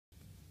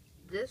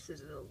This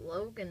is a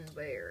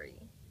Loganberry.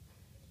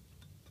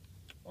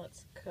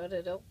 Let's cut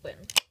it open.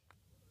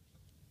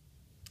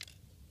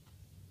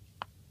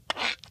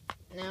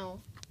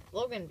 Now,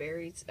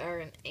 Loganberries are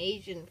an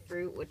Asian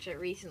fruit, which I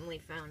recently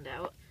found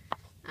out.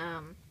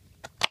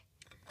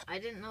 I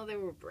didn't know they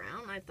were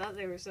brown. I thought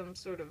they were some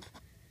sort of,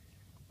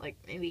 like,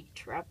 maybe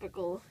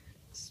tropical,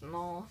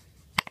 small,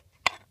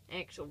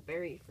 actual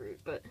berry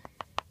fruit, but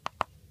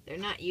they're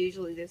not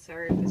usually this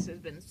hard. This has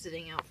been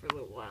sitting out for a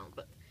little while,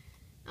 but,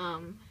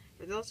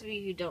 for those of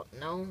you who don't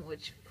know,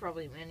 which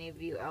probably many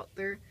of you out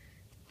there,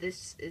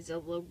 this is a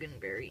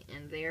Loganberry,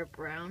 and they are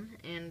brown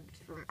and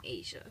from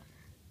Asia.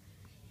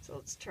 So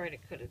let's try to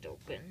cut it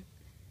open.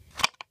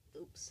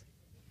 Oops.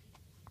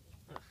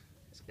 Ugh,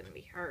 it's gonna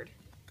be hard.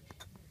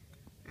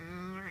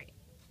 Alright.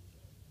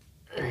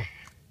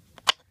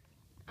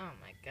 Oh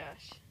my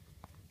gosh.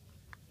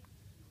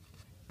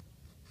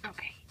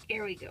 Okay,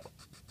 here we go.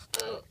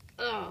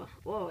 Oh,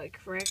 whoa, I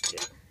cracked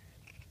it.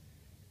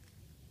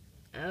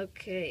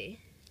 Okay.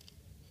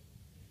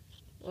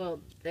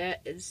 Well,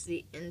 that is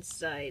the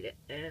inside,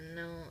 and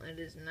no, it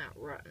is not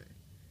rotten.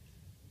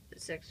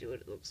 It's actually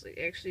what it looks like.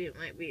 Actually, it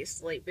might be a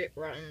slight bit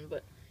rotten,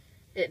 but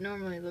it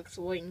normally looks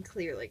white and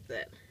clear like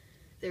that.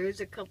 There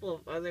is a couple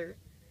of other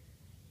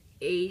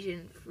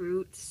Asian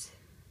fruits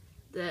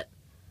that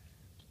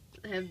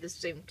have the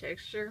same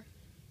texture,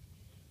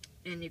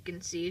 and you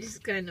can see it's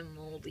kind of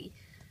moldy.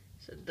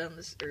 So I've done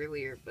this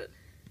earlier, but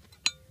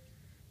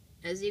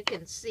as you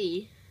can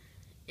see,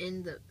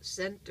 in the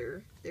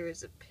center, there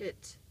is a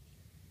pit.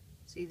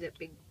 See that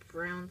big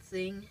brown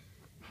thing?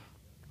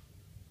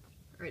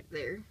 Right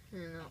there,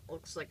 and it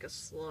looks like a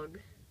slug,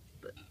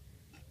 but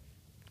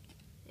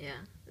yeah,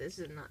 this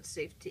is not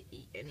safe to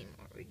eat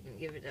anymore. We can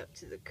give it up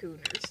to the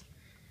cooners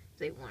if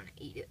they want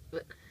to eat it,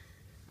 but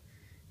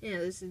yeah,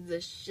 this is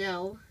the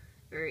shell.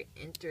 Very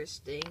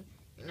interesting.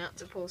 You're not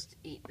supposed to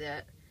eat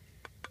that.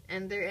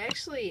 And they're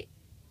actually,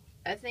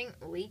 I think,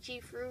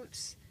 lychee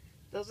fruits.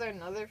 Those are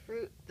another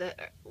fruit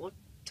that look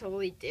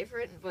totally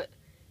different, but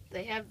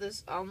they have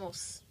this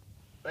almost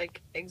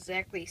like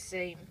exactly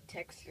same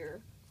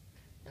texture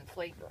and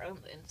flavor on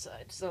the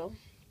inside. So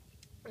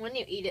when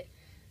you eat it,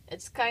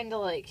 it's kind of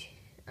like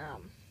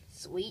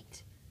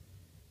sweet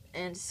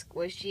and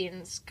squishy,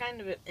 and it's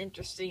kind of an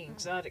interesting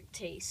exotic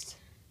taste.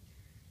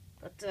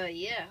 But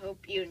yeah,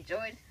 hope you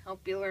enjoyed.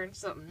 Hope you learned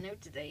something new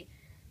today.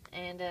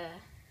 And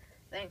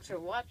thanks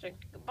for watching.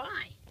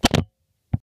 Goodbye.